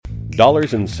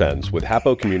Dollars and Cents with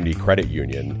HAPO Community Credit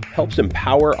Union helps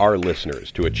empower our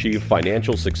listeners to achieve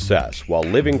financial success while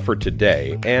living for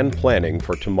today and planning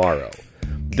for tomorrow.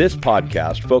 This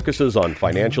podcast focuses on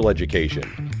financial education,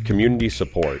 community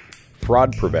support,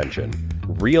 fraud prevention,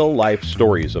 real-life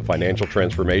stories of financial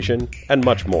transformation, and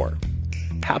much more.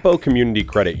 HAPO Community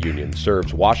Credit Union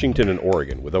serves Washington and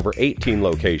Oregon with over 18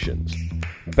 locations.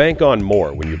 Bank on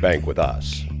more when you bank with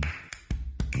us.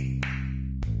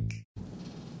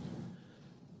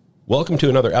 Welcome to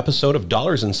another episode of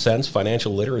Dollars and Cents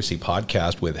Financial Literacy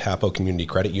Podcast with HAPO Community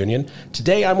Credit Union.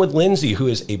 Today I'm with Lindsey, who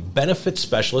is a benefits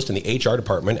specialist in the HR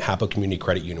department at HAPO Community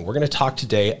Credit Union. We're going to talk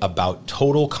today about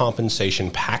total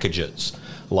compensation packages.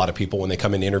 A lot of people, when they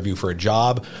come in to interview for a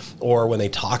job or when they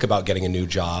talk about getting a new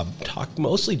job, talk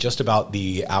mostly just about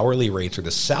the hourly rates or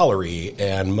the salary,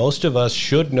 and most of us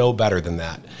should know better than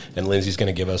that. And Lindsey's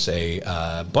going to give us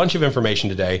a bunch of information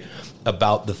today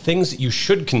about the things that you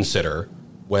should consider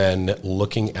when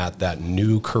looking at that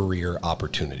new career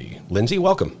opportunity. Lindsey,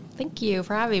 welcome. Thank you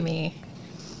for having me.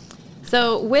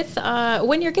 So with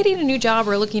when you're getting a new job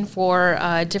or looking for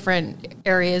different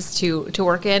areas to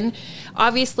work in,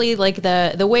 obviously like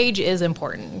the wage is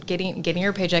important. Getting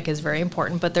your paycheck is very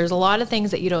important, but there's a lot of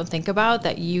things that you don't think about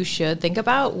that you should think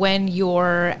about when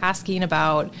you're asking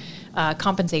about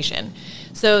compensation.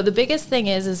 So the biggest thing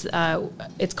is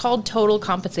it's called total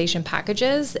compensation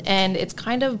packages, and it's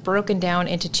kind of broken down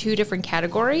into two different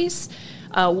categories.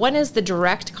 One is the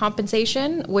direct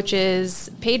compensation, which is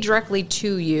paid directly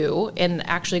to you and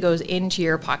actually goes into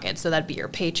your pocket. So that'd be your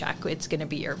paycheck. It's going to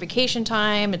be your vacation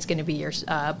time. It's going to be your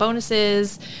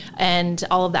bonuses and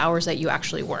all of the hours that you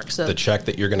actually work. So the check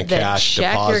that you're going to cash, the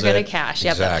check deposit. You're going to cash.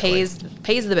 Yep, exactly. That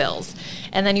pays the bills.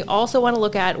 And then you also want to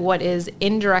look at what is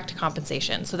indirect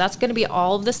compensation. So that's going to be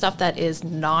all of the stuff that is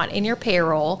not in your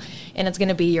payroll, and it's going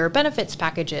to be your benefits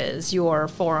packages, your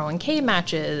 401k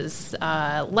matches,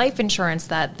 life insurance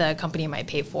that the company might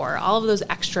pay for, all of those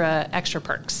extra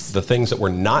perks. The things that we're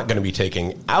not going to be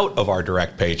taking out of our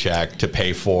direct paycheck to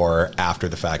pay for after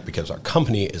the fact because our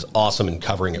company is awesome in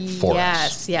covering it for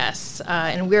us. Yes.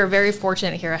 And we're very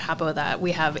fortunate here at HAPO that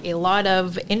we have a lot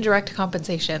of indirect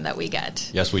compensation that we get.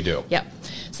 Yes, we do. Yep.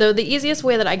 So the easiest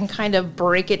way that I can kind of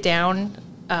break it down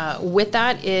with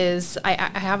that is I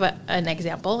have an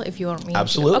example, if you want me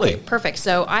Absolutely. to. Okay, perfect.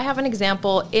 So I have an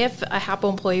example. If a HAPO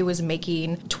employee was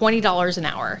making $20 an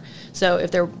hour, so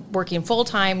if they're working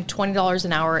full-time, $20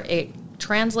 an hour, it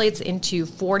translates into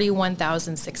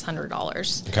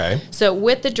 $41,600. Okay. So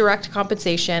with the direct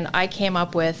compensation, I came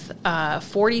up with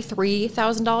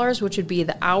 $43,000, which would be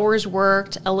the hours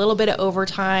worked, a little bit of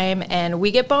overtime, and we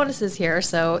get bonuses here,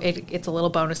 so it's a little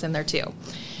bonus in there too.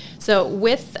 So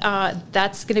with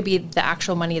that's going to be the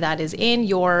actual money that is in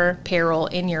your payroll,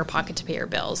 in your pocket to pay your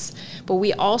bills. But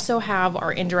we also have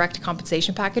our indirect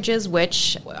compensation packages,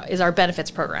 which is our benefits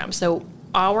program. So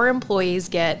our employees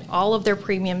get all of their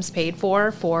premiums paid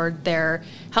for their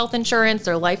health insurance,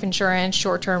 their life insurance,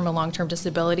 short-term and long-term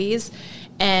disabilities.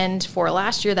 And for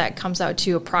last year, that comes out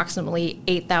to approximately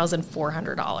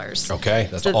 $8,400. Okay,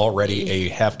 that's already a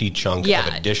hefty chunk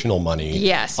of additional money.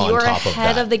 Yes, on you're top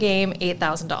ahead of of the game,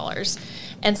 $8,000.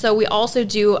 And so we also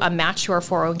do a match to our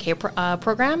 401k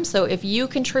program. So if you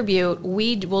contribute,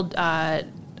 we will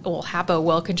HAPO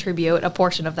will contribute a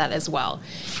portion of that as well.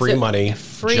 Free money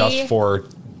just for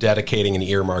dedicating and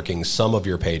earmarking some of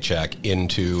your paycheck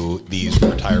into these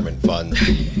retirement funds.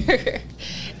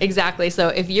 Exactly. So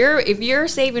if you're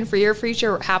saving for your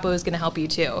future, HAPO is going to help you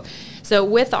too. So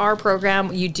with our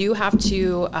program, you do have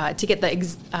to get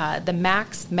the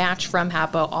max match from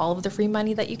HAPO, all of the free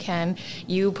money that you can,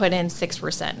 you put in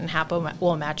 6%, and HAPO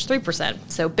will match 3%.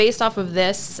 So based off of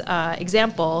this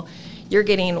example, you're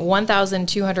getting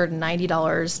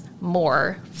 $1,290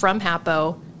 more from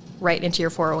HAPO right into your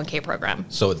 401k program.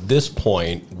 So at this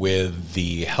point, with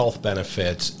the health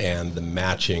benefits and the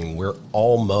matching, we're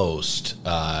almost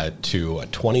to a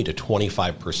 20 to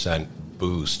 25%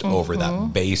 boost over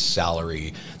that base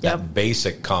salary, that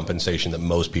basic compensation that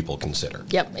most people consider.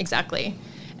 Yep, exactly.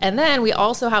 And then we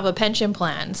also have a pension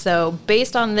plan. So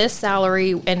based on this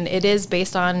salary, and it is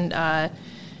based on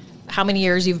how many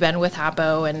years you've been with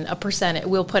HAPO, and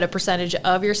we'll put a percentage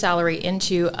of your salary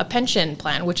into a pension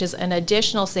plan, which is an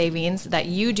additional savings that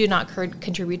you do not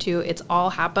contribute to. It's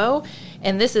all HAPO,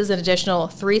 and this is an additional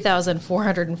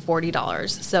 $3,440.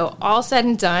 So all said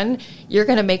and done, you're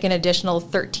going to make an additional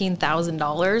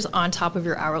 $13,000 on top of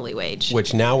your hourly wage.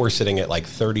 Which now we're sitting at like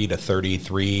 30 to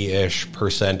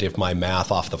 33-ish% if my math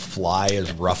off the fly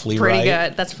is roughly right. Pretty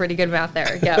good. That's pretty good math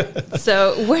there. Yeah.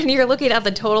 So when you're looking at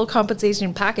the total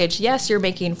compensation package, yes, you're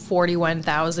making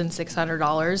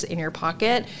 $41,600 in your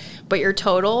pocket, but your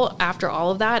total after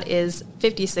all of that is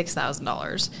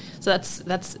 $56,000. So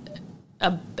that's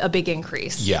a big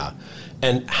increase. Yeah.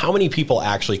 And how many people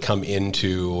actually come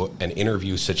into an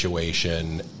interview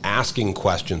situation asking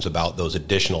questions about those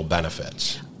additional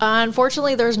benefits?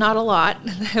 Unfortunately, there's not a lot,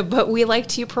 but we like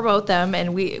to promote them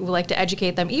and we like to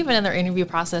educate them even in their interview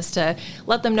process to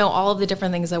let them know all of the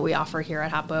different things that we offer here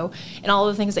at HAPO and all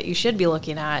of the things that you should be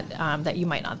looking at that you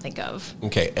might not think of.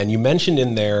 Okay, and you mentioned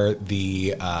in there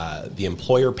the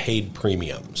employer paid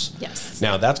premiums. Yes.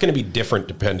 Now, that's going to be different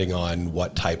depending on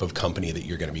what type of company that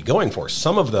you're going to be going for.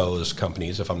 Some of those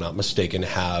companies, if I'm not mistaken,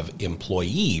 have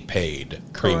employee paid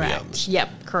premiums.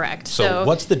 Yep, correct. So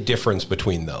what's the difference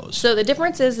between those? So the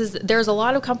difference is there's a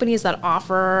lot of companies that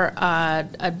offer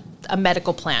a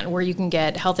medical plan where you can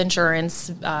get health insurance,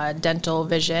 dental,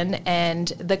 vision, and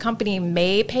the company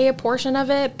may pay a portion of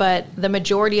it, but the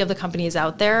majority of the companies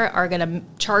out there are going to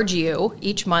charge you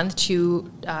each month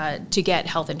to get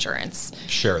health insurance.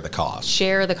 Share the cost.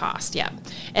 Share the cost, yeah.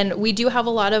 And we do have a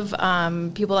lot of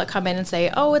people that come in and say,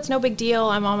 oh, it's no big deal,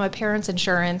 I'm on my parents'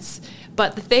 insurance.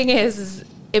 But the thing is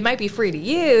it might be free to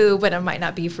you, but it might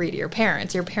not be free to your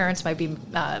parents. Your parents might be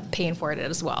paying for it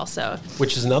as well. So,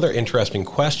 which is another interesting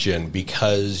question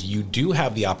because you do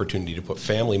have the opportunity to put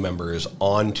family members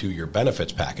onto your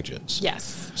benefits packages.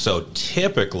 Yes. So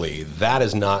typically that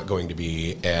is not going to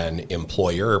be an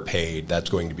employer paid. That's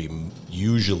going to be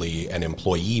usually an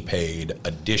employee paid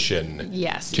addition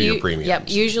to your premiums. Yep.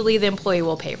 Usually the employee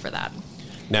will pay for that.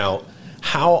 Now,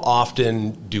 how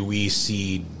often do we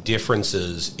see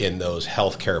differences in those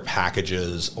healthcare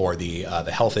packages or the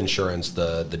health insurance,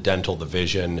 the dental, the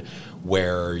vision,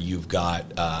 where you've got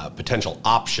potential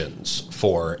options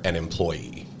for an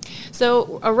employee?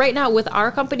 So right now with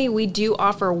our company, we do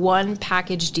offer one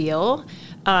package deal.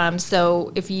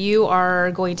 So if you are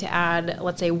going to add,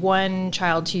 let's say, one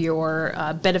child to your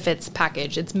benefits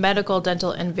package, it's medical,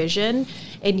 dental, and vision,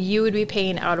 and you would be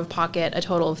paying out of pocket a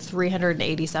total of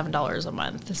 $387 a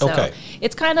month. So okay.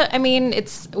 It's kind of,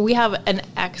 we have an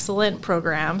excellent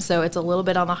program, so it's a little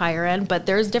bit on the higher end, but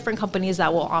there's different companies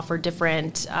that will offer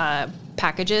different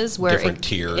packages where different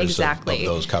tiers exactly.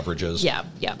 of those coverages. Yeah.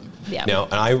 Now,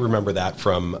 and I remember that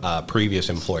from previous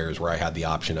employers where I had the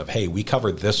option of, hey, we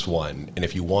covered this one, and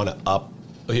if you want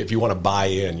to buy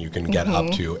in, you can get up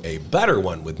to a better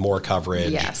one with more coverage,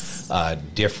 yes,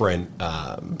 different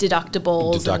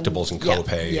deductibles and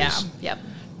copays. Yep.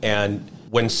 And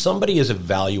when somebody is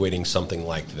evaluating something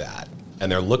like that,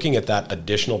 and they're looking at that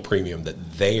additional premium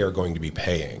that they are going to be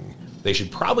paying, they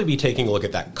should probably be taking a look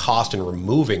at that cost and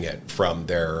removing it from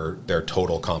their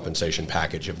total compensation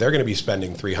package. If they're going to be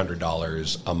spending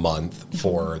 $300 a month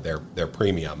for their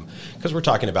premium, because we're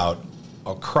talking about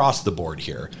across the board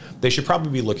here, they should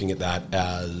probably be looking at that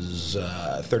as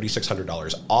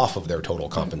 $3,600 off of their total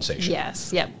compensation.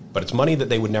 Yes, yep. But it's money that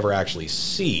they would never actually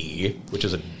see, which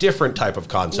is a different type of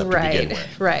concept to begin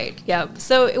with. Right, yep.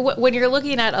 So when you're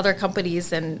looking at other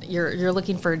companies and you're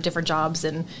looking for different jobs,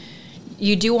 and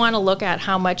you do want to look at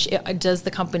how much does the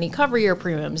company cover your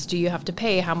premiums? Do you have to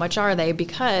pay? How much are they?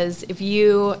 Because if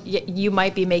you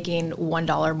might be making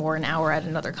 $1 more an hour at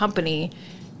another company,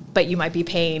 but you might be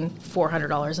paying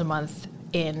 $400 a month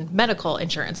in medical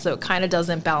insurance. So it kind of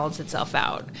doesn't balance itself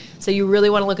out. So you really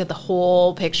want to look at the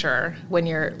whole picture when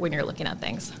you're looking at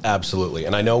things. Absolutely.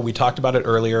 And I know we talked about it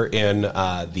earlier in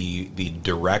the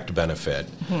direct benefit.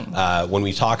 Mm-hmm. When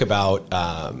we talk about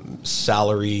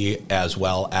salary as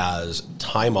well as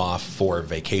time off for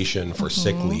vacation, for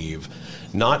sick leave,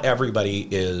 not everybody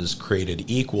is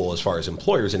created equal as far as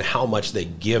employers and how much they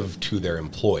give to their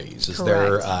employees. Is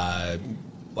Correct. there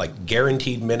like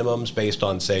guaranteed minimums based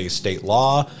on, say, state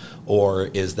law, or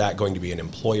is that going to be an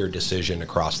employer decision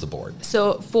across the board?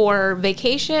 So for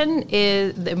vacation,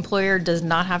 the employer does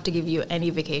not have to give you any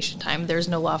vacation time. There's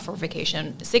no law for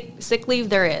vacation. Sick leave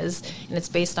there is, and it's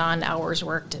based on hours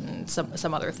worked and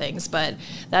some other things, but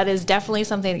that is definitely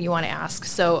something that you want to ask.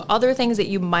 So other things that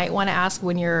you might want to ask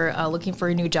when you're looking for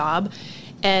a new job,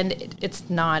 and it's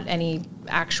not any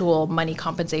actual money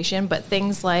compensation, but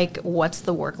things like what's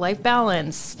the work-life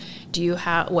balance?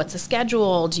 What's the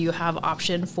schedule? Do you have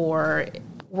option for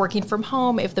working from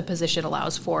home if the position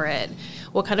allows for it?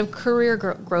 What kind of career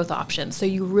growth options? So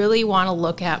you really want to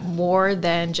look at more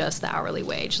than just the hourly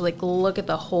wage. Like look at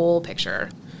the whole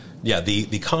picture. Yeah,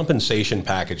 the compensation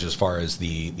package as far as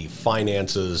the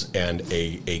finances and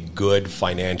a good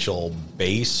financial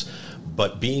base,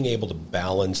 but being able to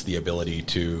balance the ability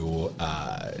to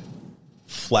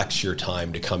flex your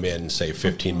time to come in, say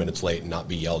 15 minutes late and not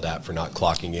be yelled at for not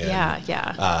clocking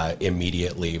in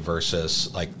immediately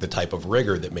versus like the type of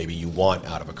rigor that maybe you want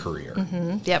out of a career.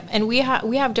 Yep. And we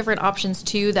have different options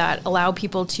too that allow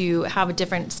people to have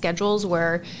different schedules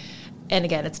where, and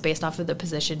again, it's based off of the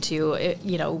position too.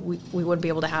 We wouldn't be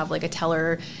able to have like a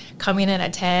teller coming in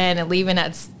at 10 and leaving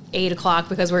at 8 o'clock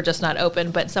because we're just not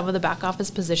open. But some of the back office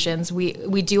positions, we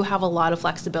do have a lot of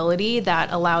flexibility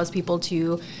that allows people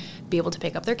to be able to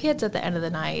pick up their kids at the end of the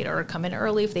night or come in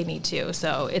early if they need to.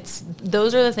 So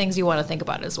those are the things you want to think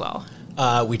about as well.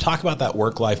 We talk about that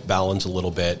work-life balance a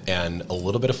little bit and a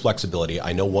little bit of flexibility.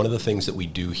 I know one of the things that we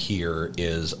do here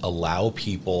is allow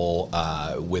people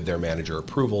with their manager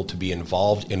approval to be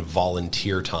involved in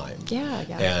volunteer time. Yeah.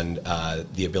 And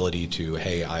the ability to,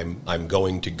 hey, I'm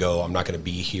going to go. I'm not going to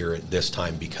be here at this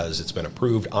time because it's been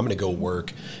approved. I'm going to go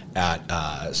work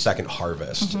at Second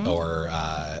Harvest or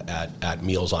at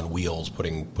Meals on Wheels,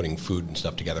 putting food and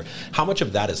stuff together. How much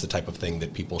of that is the type of thing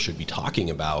that people should be talking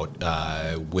about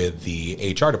with the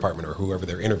HR department or whoever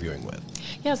they're interviewing with?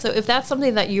 Yeah, so if that's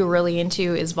something that you're really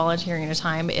into is volunteering your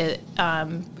time,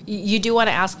 you do want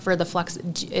to ask for the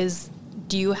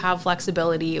do you have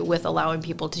flexibility with allowing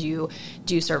people to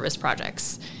do service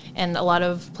projects? And a lot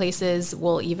of places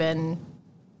will even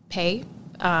pay.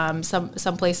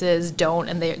 Some places don't,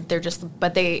 and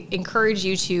but they encourage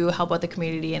you to help out the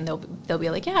community, and they'll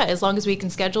be like, yeah, as long as we can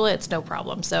schedule it, it's no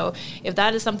problem. So if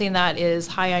that is something that is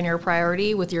high on your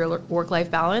priority with your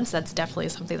work-life balance, that's definitely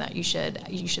something that you should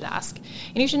ask,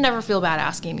 and you should never feel bad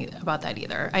asking about that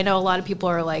either. I know a lot of people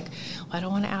are like, well, I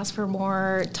don't want to ask for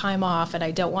more time off, and I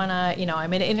don't want to,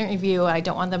 I'm in an interview, I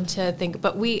don't want them to think,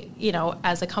 but we,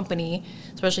 as a company,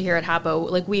 especially here at HAPO,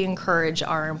 like we encourage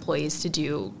our employees to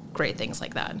do great things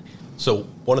like that. So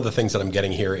one of the things that I'm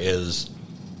getting here is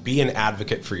be an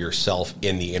advocate for yourself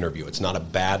in the interview. It's not a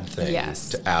bad thing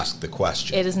to ask the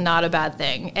question. It is not a bad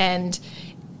thing. And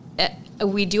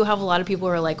we do have a lot of people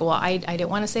who are like, well, I didn't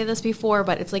want to say this before,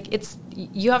 but it's like,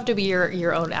 you have to be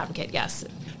your own advocate. Yes.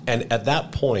 And at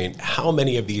that point, how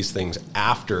many of these things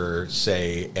after,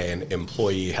 say, an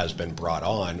employee has been brought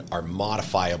on are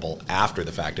modifiable after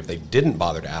the fact if they didn't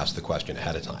bother to ask the question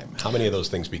ahead of time? How many of those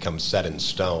things become set in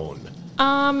stone?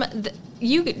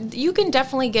 You can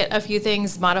definitely get a few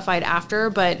things modified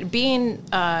after, but being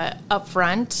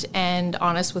upfront and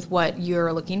honest with what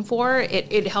you're looking for,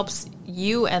 it helps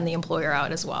you and the employer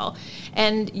out as well.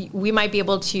 And we might be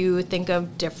able to think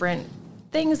of different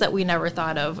things that we never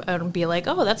thought of and be like,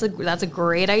 oh, that's a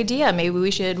great idea. Maybe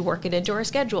we should work it into our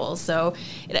schedules. So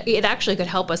it actually could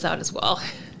help us out as well.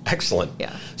 Excellent.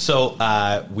 Yeah.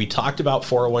 So we talked about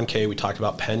 401k, we talked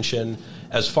about pension.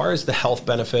 As far as the health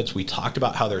benefits, we talked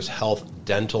about how there's health,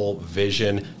 dental,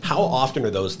 vision. How often are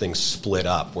those things split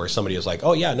up where somebody is like,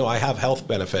 oh yeah, no, I have health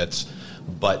benefits,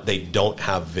 but they don't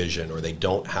have vision or they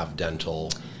don't have dental?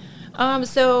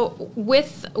 So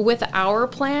with our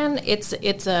plan, it's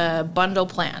a bundle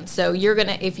plan. So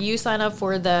if you sign up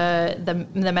for the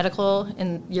medical,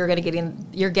 and you're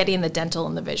getting the dental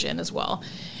and the vision as well,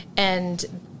 and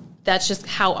that's just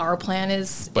how our plan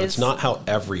is. But it's not how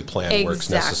every plan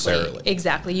works necessarily.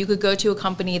 Exactly. You could go to a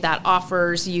company that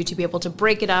offers you to be able to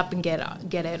break it up and get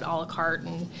it a la carte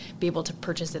and be able to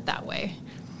purchase it that way.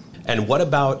 And what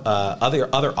about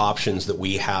other options that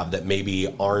we have that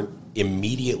maybe aren't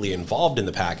immediately involved in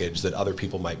the package that other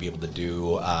people might be able to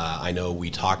do? I know we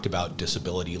talked about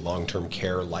disability, long-term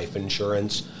care, life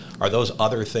insurance. Are those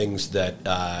other things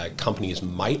that companies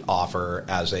might offer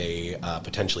as a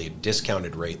potentially a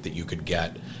discounted rate that you could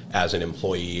get as an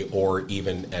employee, or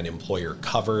even an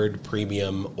employer-covered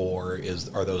premium, or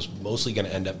are those mostly going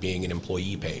to end up being an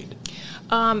employee paid?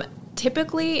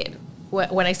 Typically,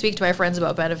 when I speak to my friends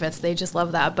about benefits, they just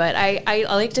love that. But I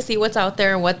like to see what's out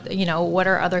there and what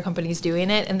are other companies doing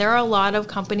it. And there are a lot of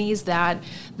companies that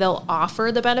they'll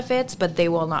offer the benefits, but they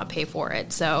will not pay for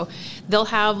it. So they'll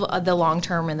have the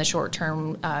long-term and the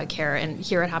short-term care. And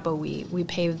here at HAPO, we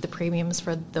pay the premiums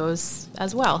for those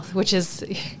as well, which is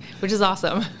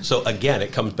awesome. So again,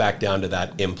 it comes back down to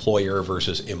that employer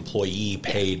versus employee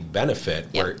paid benefit,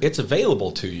 where it's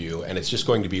available to you, and it's just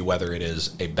going to be whether it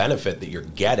is a benefit that you're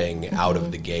getting out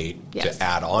of the gate to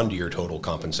add on to your total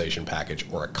compensation package,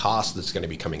 or a cost that's going to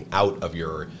be coming out of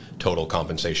your total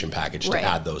compensation package to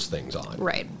add those things on.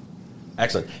 Right.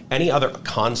 Excellent. Any other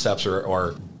concepts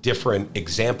or different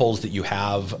examples that you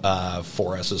have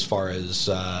for us as far as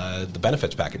the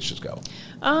benefits packages go?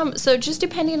 So just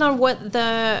depending on what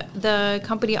the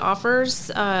company offers,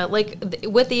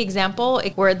 with the example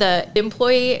where the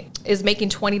employee is making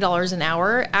 $20 an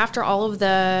hour, after all of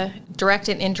the direct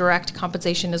and indirect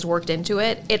compensation is worked into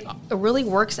it, it really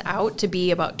works out to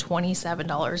be about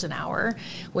 $27 an hour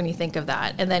when you think of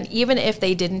that. And then even if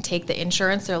they didn't take the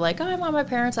insurance, they're like, oh, I'm on my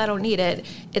parents, I don't need it.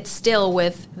 It's still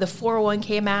with the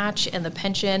 401k match and the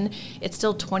pension, it's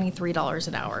still $23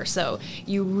 an hour. So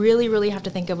you really, really have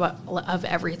to think of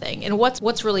everything and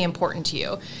what's really important to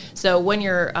you. So when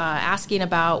you're asking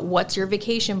about what's your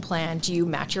vacation plan, do you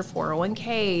match your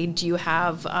 401k? Do you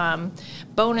have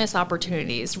bonus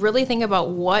opportunities? Really think about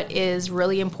what is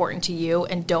really important to you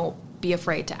and don't be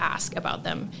afraid to ask about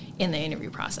them in the interview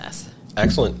process.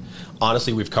 Excellent.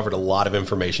 Honestly, we've covered a lot of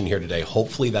information here today.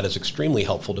 Hopefully that is extremely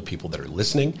helpful to people that are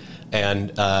listening.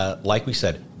 And like we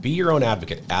said, be your own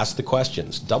advocate. Ask the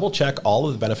questions. Double check all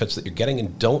of the benefits that you're getting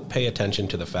and don't pay attention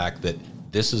to the fact that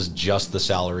this is just the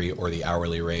salary or the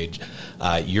hourly wage.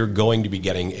 You're going to be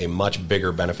getting a much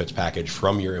bigger benefits package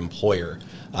from your employer.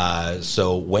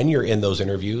 So when you're in those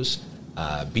interviews,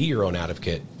 be your own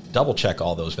advocate. Double check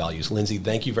all those values. Lindsey,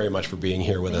 thank you very much for being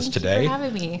here with us today for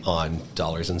having me on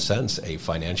Dollars and Cents, a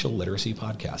financial literacy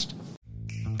podcast.